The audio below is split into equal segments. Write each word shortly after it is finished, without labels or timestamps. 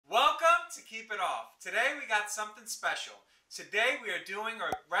keep it off. Today we got something special. Today we are doing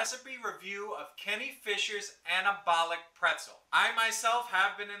a recipe review of Kenny Fischer's Anabolic Pretzel. I myself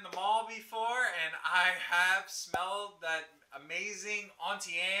have been in the mall before and I have smelled that amazing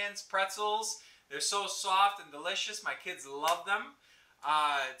Auntie Anne's pretzels. They're so soft and delicious. My kids love them.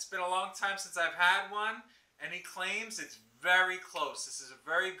 It's been a long time since I've had one, and he claims it's very close. This is a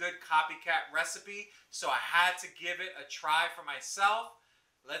very good copycat recipe, so I had to give it a try for myself.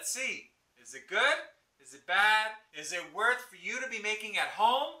 Let's see. Is it good? Is it bad? Is it worth for you to be making at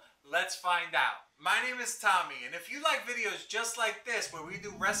home? Let's find out. My name is Tommy, and if you like videos just like this where we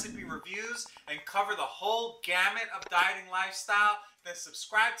do recipe reviews and cover the whole gamut of dieting lifestyle, then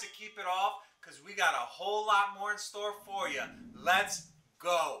subscribe to keep it off because we got a whole lot more in store for you. Let's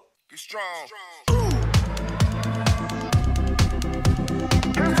go. Get strong.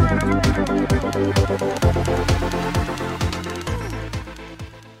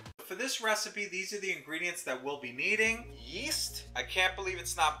 For this recipe, these are the ingredients that we'll be needing. Yeast, I can't believe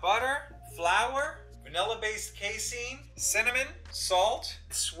it's not butter, flour, vanilla-based casein, cinnamon, salt,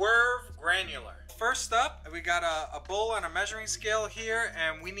 swerve granular. First up, we got a bowl on a measuring scale here,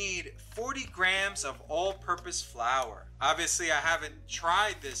 and we need 40 grams of all-purpose flour. Obviously, I haven't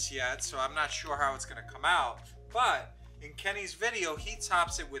tried this yet, so I'm not sure how it's gonna come out, but in Kenny's video, he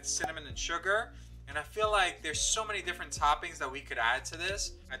tops it with cinnamon and sugar, and I feel like there's so many different toppings that we could add to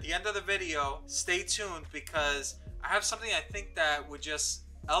this. At the end of the video, stay tuned because I have something I think that would just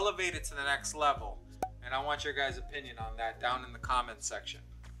elevate it to the next level, and I want your guys' opinion on that down in the comments section.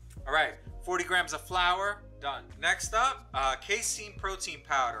 All right, 40 grams of flour, done. Next up, casein protein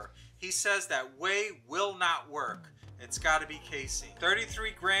powder. He says that whey will not work. It's gotta be casein.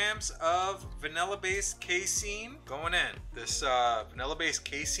 33 grams of vanilla-based casein going in. This vanilla-based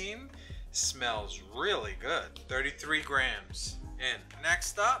casein smells really good. 33 grams in.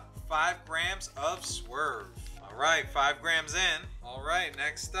 Next up, 5 grams of swerve. All right, 5 grams in. All right,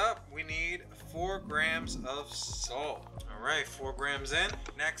 next up, we need 4 grams of salt. All right, 4 grams in.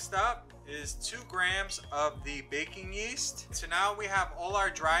 Next up is 2 grams of the baking yeast. So now we have all our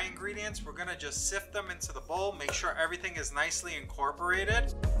dry ingredients. We're gonna just sift them into the bowl, make sure everything is nicely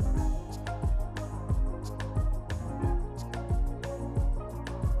incorporated.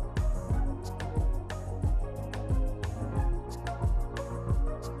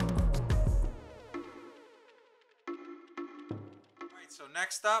 So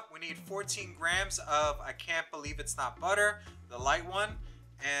next up, we need 14 grams of I can't believe it's not butter, the light one,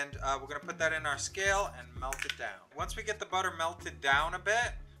 and we're gonna put that in our scale and melt it down. Once we get the butter melted down a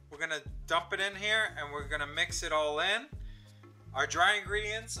bit, we're gonna dump it in here and we're gonna mix it all in. Our dry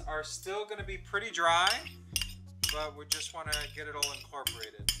ingredients are still gonna be pretty dry, but we just wanna get it all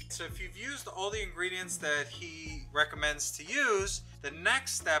incorporated. So if you've used all the ingredients that he recommends to use, the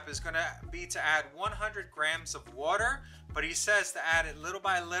next step is gonna be to add 100 grams of water, but he says to add it little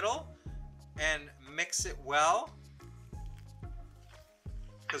by little and mix it well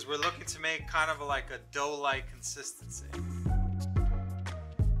because we're looking to make kind of like a dough-like consistency.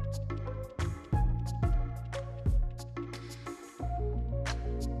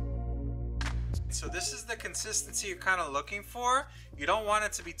 So this is the consistency you're kind of looking for. You don't want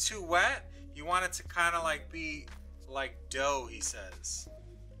it to be too wet. You want it to kind of like be like dough, he says.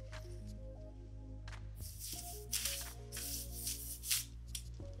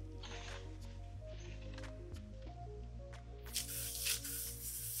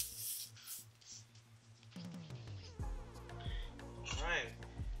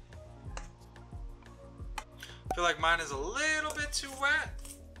 I feel like mine is a little bit too wet,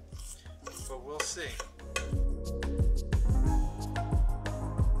 but we'll see.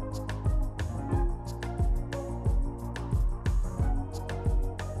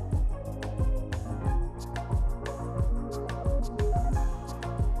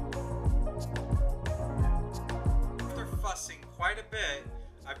 After fussing quite a bit,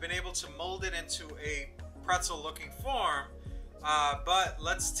 I've been able to mold it into a pretzel looking form, but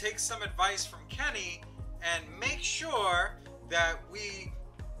let's take some advice from Kenny and make sure that we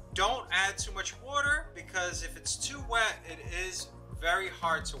don't add too much water because if it's too wet, it is very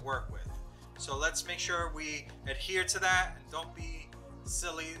hard to work with. So let's make sure we adhere to that and don't be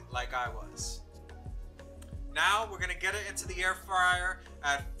silly like I was. Now we're gonna get it into the air fryer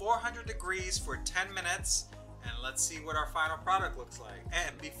at 400 degrees for 10 minutes and let's see what our final product looks like.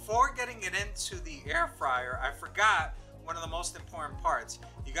 And before getting it into the air fryer, I forgot one of the most important parts.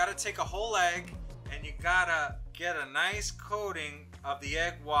 You gotta take a whole egg and you gotta get a nice coating of the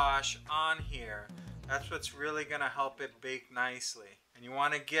egg wash on here. That's what's really gonna help it bake nicely. And you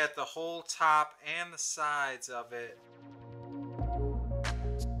wanna get the whole top and the sides of it.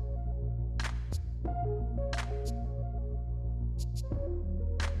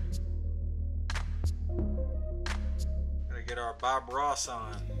 get our Bob Ross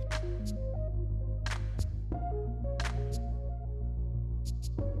on.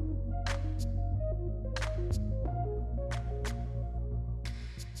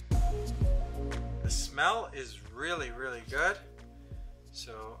 The smell is really, really good.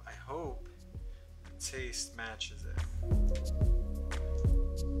 So I hope the taste matches it.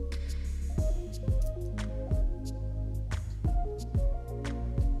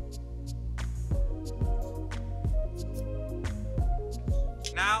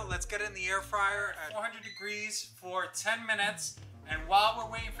 Now let's get in the air fryer at 400 degrees for 10 minutes. And while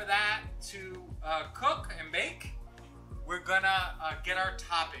we're waiting for that to cook and bake, we're gonna get our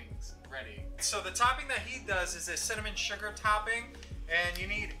toppings ready. So the topping that he does is a cinnamon sugar topping, and you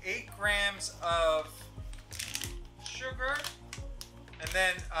need 8 grams of sugar and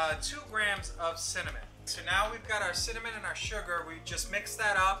then 2 grams of cinnamon. So now we've got our cinnamon and our sugar. We just mix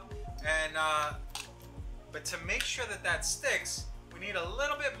that up, and but to make sure that that sticks, we need a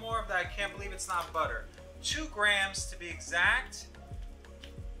little bit more of that. I can't believe it's not butter. 2 grams to be exact,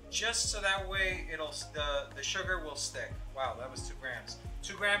 just so that way the sugar will stick. Wow, that was 2 grams.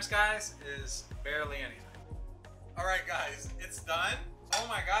 2 grams, guys, is barely anything. All right, guys, it's done. Oh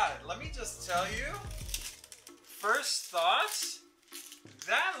my God, let me just tell you, first thoughts,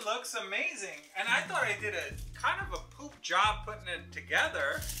 that looks amazing. And I thought I did a kind of a poop job putting it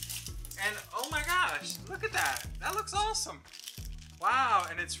together. And oh my gosh, look at that. That looks awesome. Wow,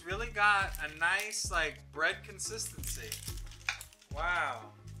 and it's really got a nice like bread consistency. Wow.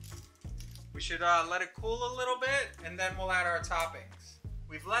 We should let it cool a little bit, and then we'll add our toppings.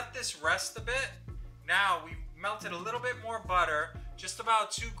 We've let this rest a bit. Now we've melted a little bit more butter, just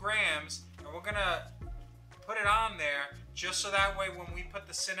about 2 grams, and we're gonna put it on there just so that way when we put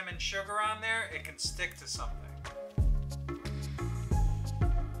the cinnamon sugar on there, it can stick to something.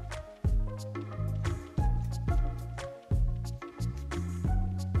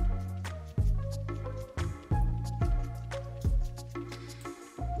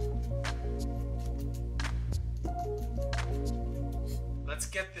 Let's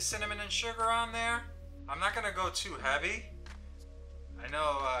get the cinnamon and sugar on there. I'm not gonna go too heavy. I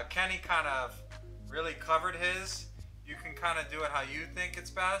know Kenny kind of really covered his. You can kind of do it how you think it's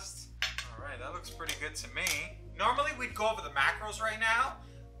best. All right, that looks pretty good to me. Normally we'd go over the macros right now,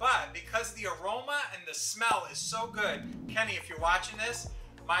 but because the aroma and the smell is so good, Kenny, if you're watching this,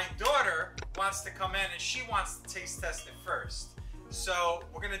 my daughter wants to come in and she wants to taste test it first. So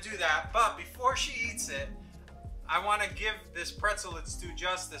we're gonna do that, but before she eats it, I want to give this pretzel its due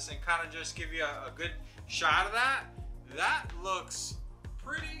justice and kind of just give you a good shot of that. That looks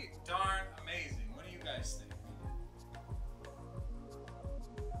pretty darn amazing. What do you guys think?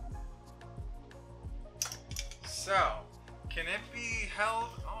 So, can it be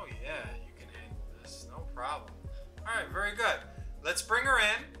held? Oh yeah, you can handle this, no problem. All right, very good. Let's bring her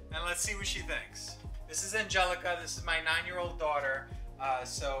in and let's see what she thinks. This is Angelica. This is my 9-year-old daughter.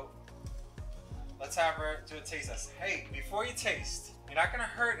 So let's have her do a taste test. Hey, before you taste, you're not gonna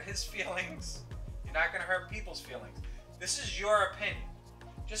hurt his feelings. You're not gonna hurt people's feelings. This is your opinion.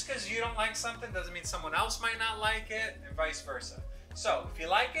 Just because you don't like something doesn't mean someone else might not like it, and vice versa. So, if you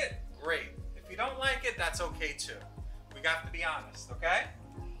like it, great. If you don't like it, that's okay too. We got to be honest, okay?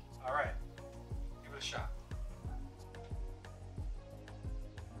 All right, give it a shot.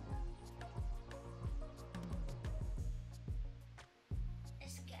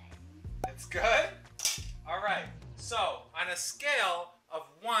 It's good? All right, so on a scale of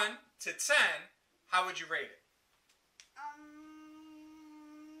 1 to 10, how would you rate it?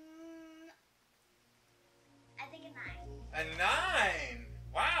 I think a 9. A 9?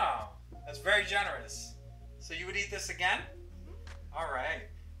 Wow, that's very generous. So you would eat this again? Mm-hmm. All right.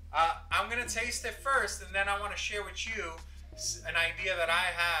 I'm gonna taste it first, and then I wanna share with you an idea that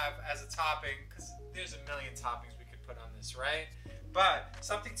I have as a topping, because there's a million toppings we could put on this, right? But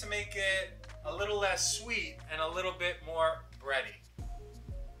something to make it a little less sweet and a little bit more bready.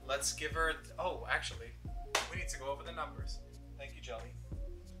 Let's give her, oh, actually, we need to go over the numbers. Thank you, Jelly.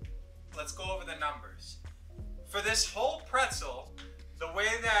 Let's go over the numbers. For this whole pretzel, the way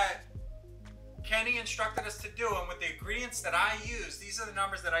that Kenny instructed us to do, and with the ingredients that I use, these are the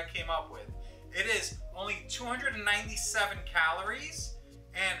numbers that I came up with. It is only 297 calories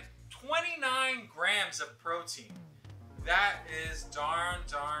and 29 grams of protein. That is darn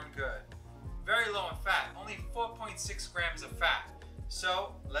good. Very low in fat, only 4.6 grams of fat.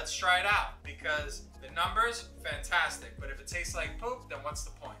 So let's try it out, because the numbers, fantastic. But if it tastes like poop, then what's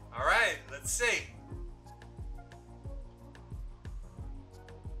the point? All right, let's see.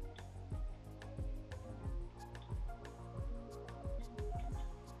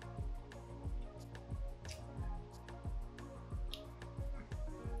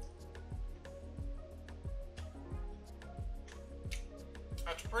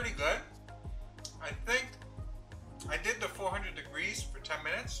 That's pretty good. I think I did the 400 degrees for 10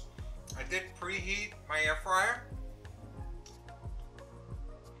 minutes. I did preheat my air fryer.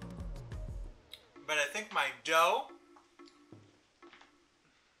 But I think my dough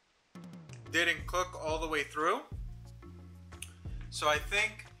didn't cook all the way through. So I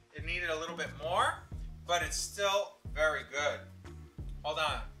think it needed a little bit more, but it's still very good. Hold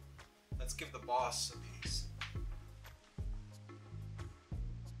on. Let's give the boss a piece.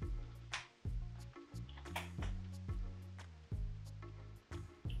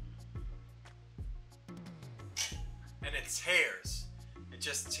 And it tears. It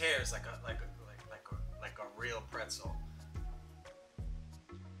just tears like a real pretzel.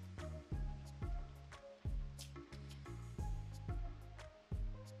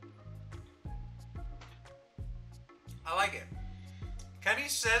 I like it. Kenny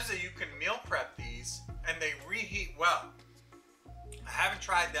says that you can meal prep these and they reheat well. I haven't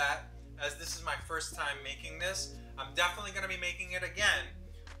tried that, as this is my first time making this. I'm definitely going to be making it again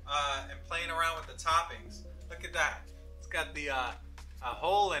and playing around with the toppings. Look at that. It's got the a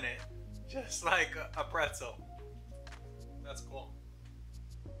hole in it, just like a pretzel. That's cool.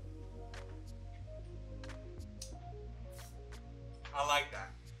 I like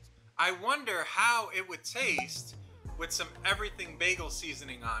that. I wonder how it would taste with some everything bagel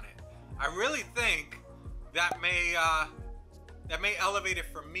seasoning on it. I really think that may elevate it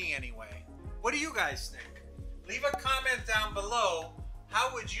for me anyway. What do you guys think? Leave a comment down below.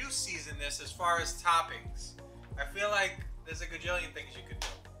 How would you season this as far as toppings? I feel like there's a gajillion things you could do.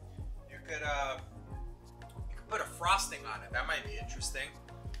 You could put a frosting on it. That might be interesting.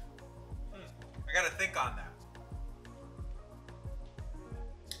 I gotta think on that.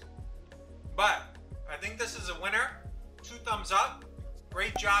 But I think this is a winner. 2 thumbs up.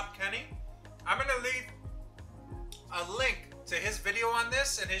 Great job, Kenny. I'm gonna leave a link to his video on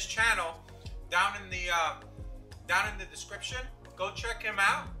this and his channel down in the description. Go check him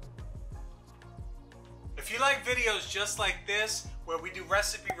out. If you like videos just like this, where we do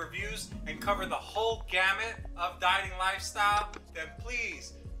recipe reviews and cover the whole gamut of dieting lifestyle, then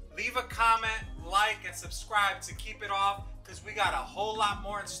please leave a comment, like, and subscribe to keep it off, because we got a whole lot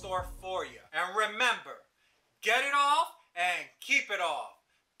more in store for you. And remember, get it off and keep it off.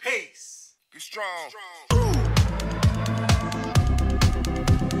 Peace. Be strong.